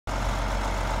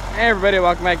Hey everybody,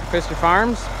 welcome back to Fister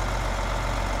Farms.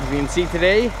 As you can see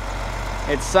today,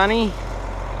 it's sunny,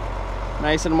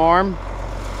 nice and warm.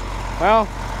 Well,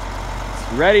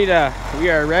 we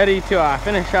are ready to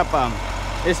finish up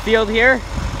this field here.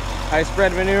 I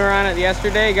spread manure on it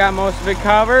yesterday, got most of it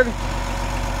covered.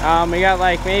 We got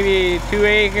like maybe 2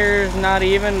 acres, not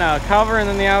even cover, and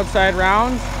then the outside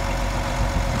rounds.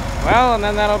 Well, and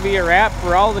then that'll be a wrap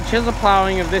for all the chisel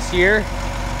plowing of this year.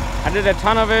 I did a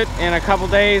ton of it in a couple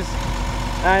days.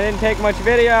 I didn't take much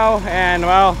video, and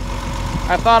well,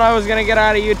 I thought I was gonna get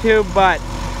out of YouTube, but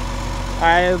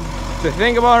I've been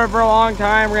thinking about it for a long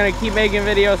time. We're gonna keep making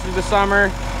videos through the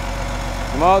summer,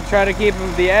 and we'll try to keep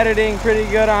the editing pretty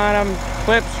good on them,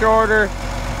 clips shorter.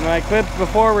 My clips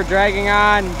before were dragging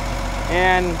on,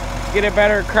 and get a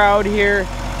better crowd here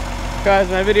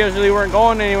because my videos really weren't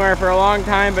going anywhere for a long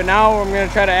time. But now I'm gonna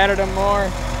try to edit them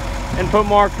more and put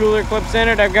more cooler clips in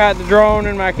it. I've got the drone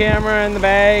and my camera in the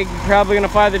bag. Probably gonna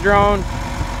fly the drone.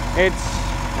 It's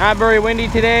not very windy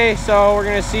today, so we're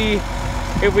gonna see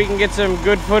if we can get some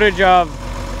good footage of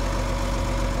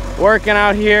working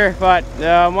out here. But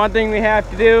one thing we have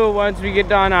to do once we get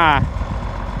done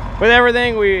with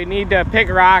everything, we need to pick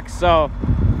rocks, so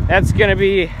that's gonna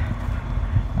be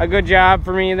a good job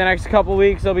for me in the next couple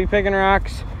weeks. I'll be picking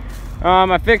rocks.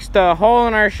 I fixed a hole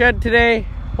in our shed today,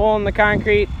 hole in the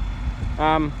concrete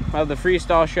of the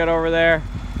freestyle shed over there.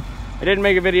 I didn't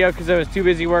make a video because I was too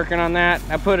busy working on that.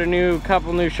 I put a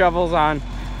couple new shovels on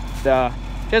the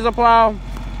chisel plow,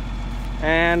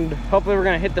 and hopefully we're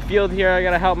gonna hit the field here. I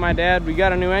gotta help my dad. We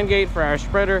got a new end gate for our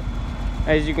spreader,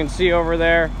 as you can see over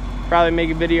there. Probably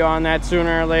make a video on that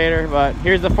sooner or later. But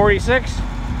here's the 46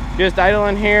 just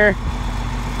idling here.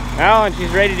 Well, and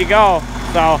she's ready to go,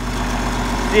 so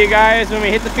see you guys when we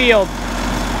hit the field.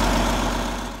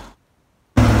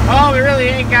 Well, we really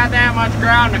ain't got that much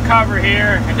ground to cover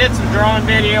here. I did some drone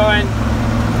video and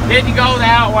didn't go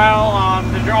that well.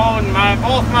 The drone,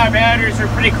 both my batteries are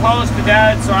pretty close to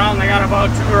dead, so I only got about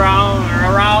a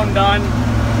round done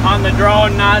on the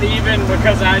drone, not even,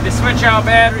 because I had to switch out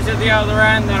batteries at the other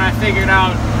end, then I figured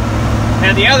out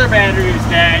that the other battery was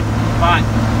dead. But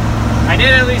I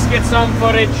did at least get some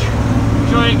footage.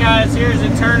 Show you guys, here's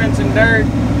it turning some dirt.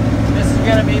 This is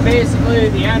gonna be basically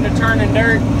the end of turning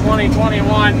dirt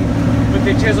 2021 with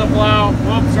the chisel plow.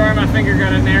 Whoops, sorry, my finger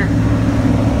got in there.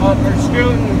 Oh, we're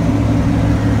scooting.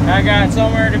 I got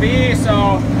somewhere to be,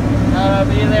 so I'll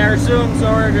be there soon.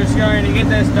 So we're just going to get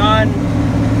this done,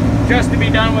 just to be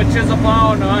done with chisel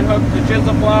plow and to unhook the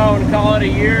chisel plow and call it a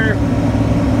year.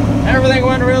 Everything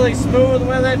went really smooth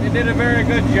with it. It did a very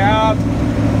good job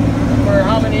for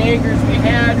how many acres we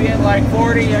had. We had like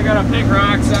 40. I gotta pick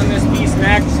rocks on this piece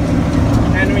next,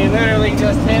 and we literally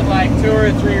just hit like 2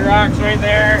 or 3 rocks right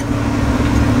there.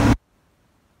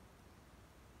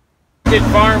 Did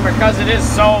farm because it is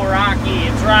so rocky.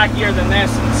 It's rockier than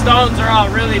this, and the stones are all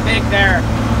really big there.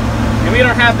 And we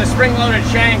don't have the spring-loaded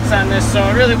shanks on this, so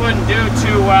it really wouldn't do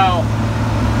too well.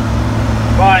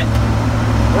 But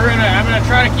I'm gonna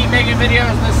try to keep making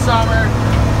videos this summer.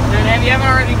 And if you haven't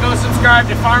already, go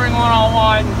subscribe to Farming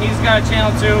 101. He's got a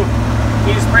channel too.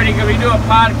 He's pretty good. We do a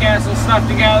podcast and stuff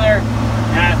together.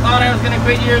 And I thought I was gonna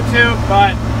quit YouTube,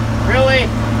 but really,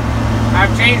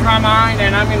 I've changed my mind,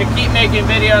 and I'm gonna keep making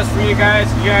videos for you guys.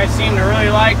 You guys seem to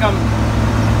really like them.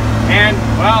 And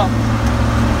well,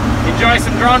 enjoy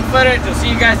some drone footage. I'll see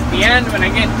you guys at the end when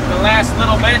I get to the last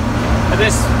little bit of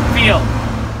this field.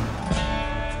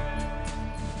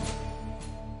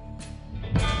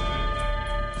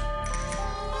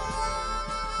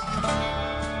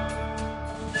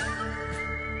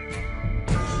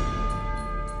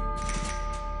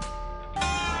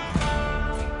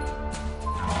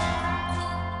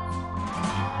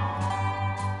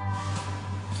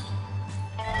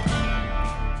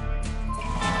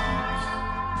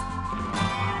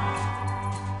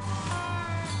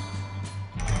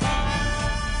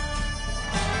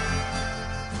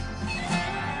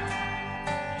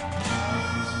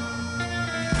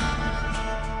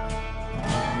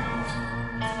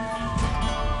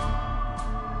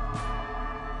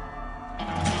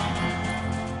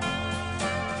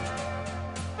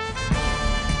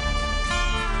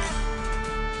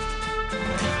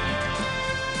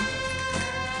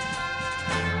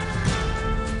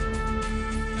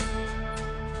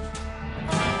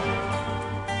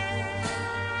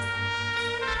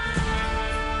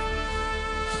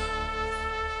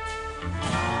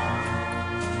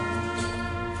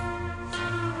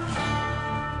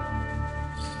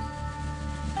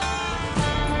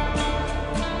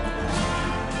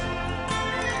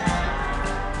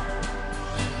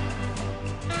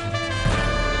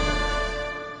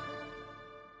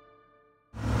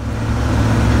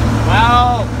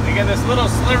 little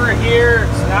sliver here.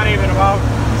 It's not even about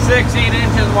 6-8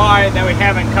 inches wide that we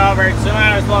haven't covered, so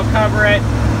might as well cover it.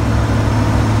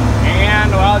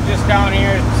 And well, just down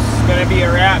here, it's going to be a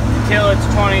wrap till it's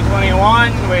 2021,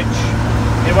 which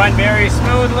it went very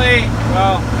smoothly.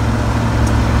 Well,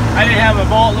 I didn't have a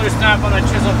bolt loosened up on the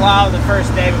chisel plow the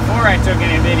first day before I took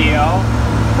any video,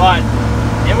 but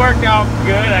it worked out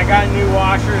good. I got new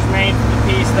washers made for the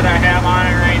piece that I have on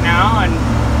it right now, and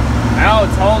well,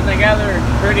 it's holding together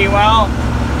pretty well.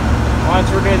 Once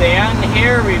we're to the end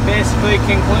here, we basically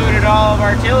concluded all of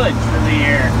our tillage for the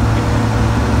year.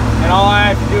 And all I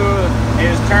have to do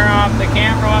is turn off the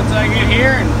camera once I get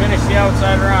here and finish the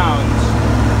outside rounds.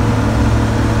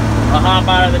 I'll hop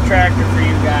out of the tractor for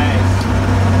you guys.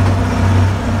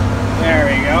 There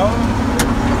we go.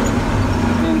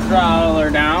 And throttle her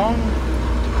down.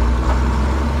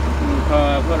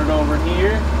 And put it over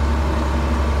here.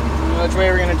 Which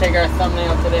way we're going to take our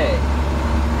thumbnail today?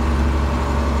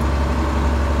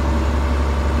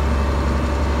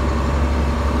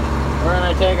 We're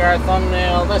going to take our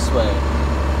thumbnail this way.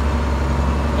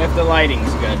 If the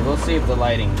lighting's good. We'll see if the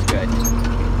lighting's good.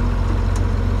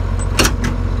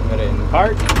 Put it in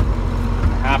park.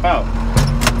 Hop out.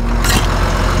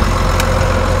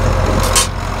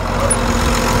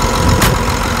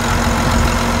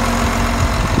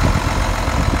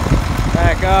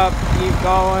 Back up. Keep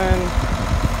going.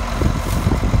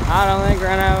 I don't think we're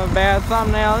going to have a bad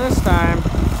thumbnail this time.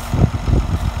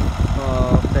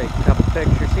 We'll take a couple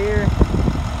pictures here.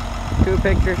 2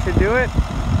 pictures should do it.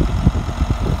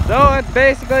 So it's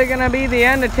basically going to be the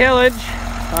end of tillage.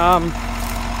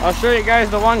 I'll show you guys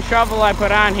the one shovel I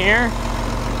put on here.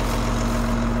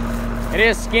 It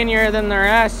is skinnier than the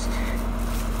rest.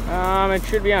 It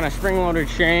should be on a spring-loaded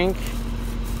shank.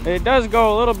 It does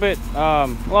go a little bit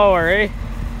lower, eh?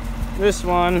 This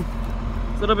one,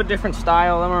 it's a little bit different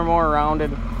style. Them are more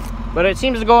rounded. But it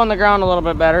seems to go on the ground a little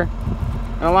bit better.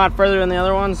 And a lot further than the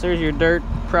other ones. There's your dirt,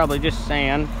 probably just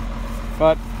sand.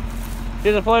 But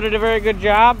chisel plow did a very good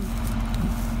job.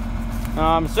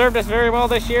 Served us very well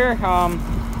this year.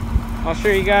 I'll show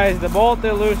you guys the bolt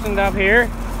that loosened up here.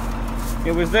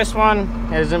 It was this one.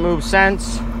 It hasn't moved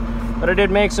since. But I did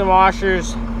make some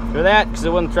washers for that because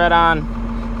it wouldn't thread on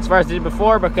as far as it did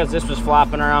before, because this was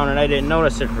flopping around and I didn't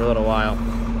notice it for a little while.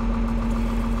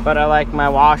 But I like my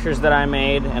washers that I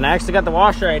made, and I actually got the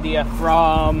washer idea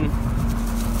from,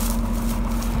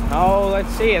 oh, let's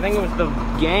see, I think it was the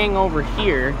gang over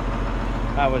here.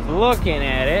 I was looking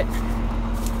at it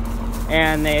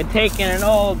and they had taken an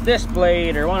old disc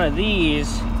blade or one of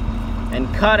these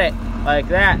and cut it like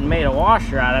that and made a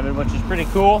washer out of it, which is pretty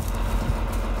cool.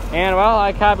 And well,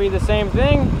 I copied the same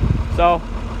thing, so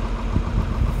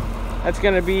that's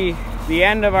going to be the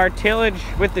end of our tillage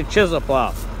with the chisel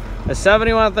plow. The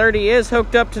 7130 is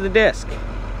hooked up to the disc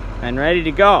and ready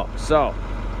to go. So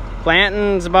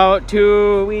planting's about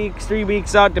 2 weeks, 3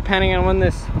 weeks out, depending on when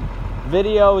this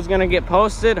video is going to get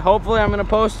posted. Hopefully I'm going to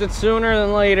post it sooner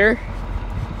than later.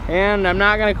 And I'm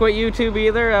not going to quit YouTube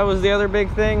either. That was the other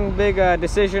big thing,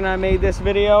 decision I made this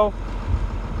video.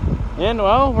 And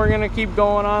well, we're gonna keep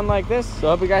going on like this. So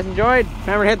I hope you guys enjoyed.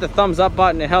 Remember to hit the thumbs up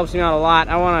button, it helps me out a lot.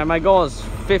 My goal is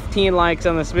 15 likes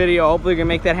on this video. Hopefully we can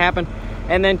make that happen.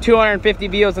 And then 250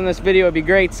 views on this video would be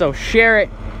great. So share it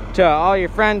to all your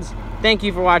friends. Thank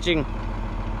you for watching.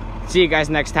 See you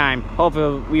guys next time.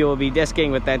 Hopefully we will be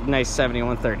disking with that nice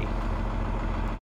 7130.